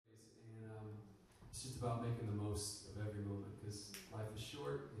it's just about making the most of every moment, because life is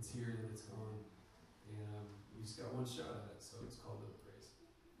short, it's here and it's gone, and we just got one shot at it, so it's called the praise.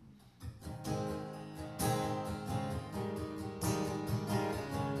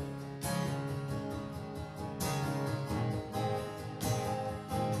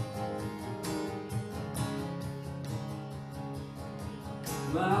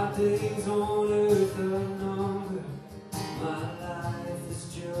 My days on earth are numbered, my life is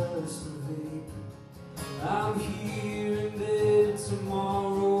just a vapor. I'm here and then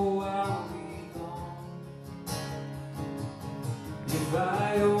tomorrow I'll be gone. If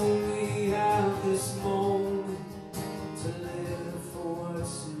I only have this moment to live for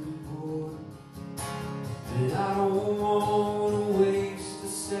what's important, then I don't want to waste a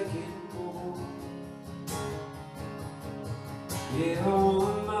second more. Yeah, I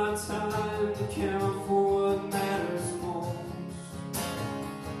want my time to count for what matters most.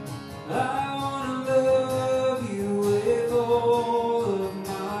 I want to love you with all of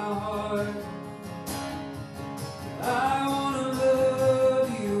my heart. I want to love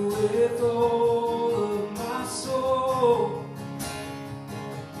you with all of my soul.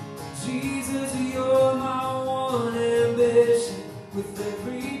 Jesus, you're my one ambition. With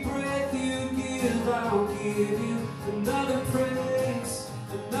every breath you give, I'll give you another praise,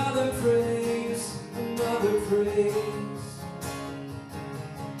 another praise, another praise.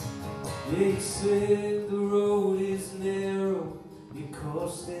 They said the road is narrow, it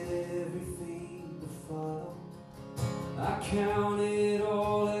costs everything to follow. I count it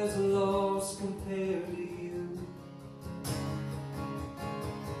all as loss compared to you.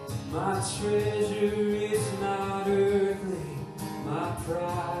 My treasure is not earthly, my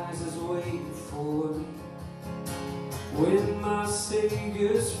prize is waiting for me. When my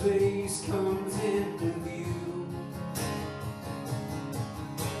Savior's face comes into view.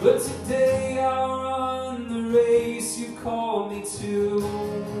 But today I'll run the race you call me to.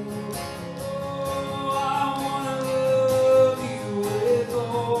 Oh, I want to love you with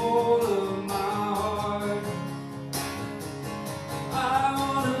all of my heart. I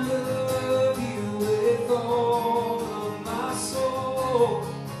want to love you with all of my soul.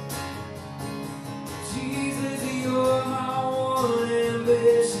 Jesus, you're my one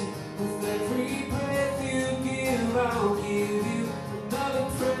ambition. With every breath you give, I'll give you another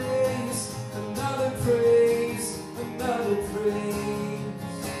praise, another praise, another praise.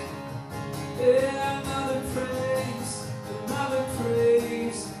 Yeah, another praise, another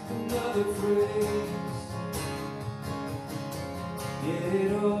praise, another praise. Yeah,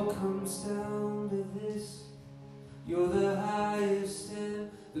 it all comes down to this. You're the highest and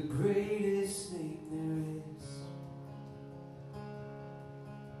the greatest name there is.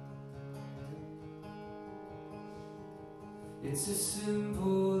 It's as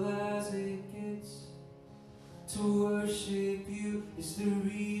simple as it gets. To worship you is the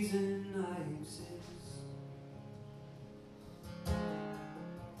reason I exist.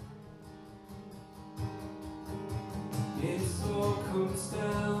 It all comes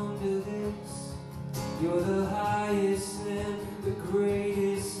down to this. You're the highest and the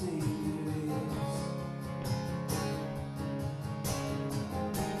greatest name there is.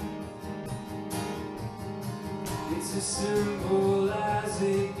 It's as simple as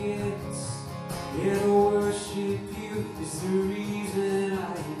it gets. Yeah, to worship you is the reason I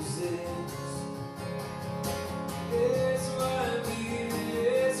exist. It's what I need,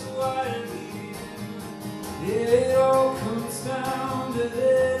 it's what I need. It all comes down to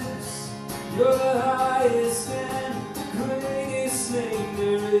this. You're the highest and the greatest name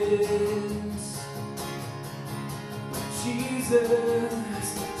there is. Jesus,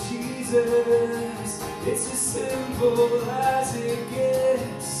 Jesus, it's as simple as it gets.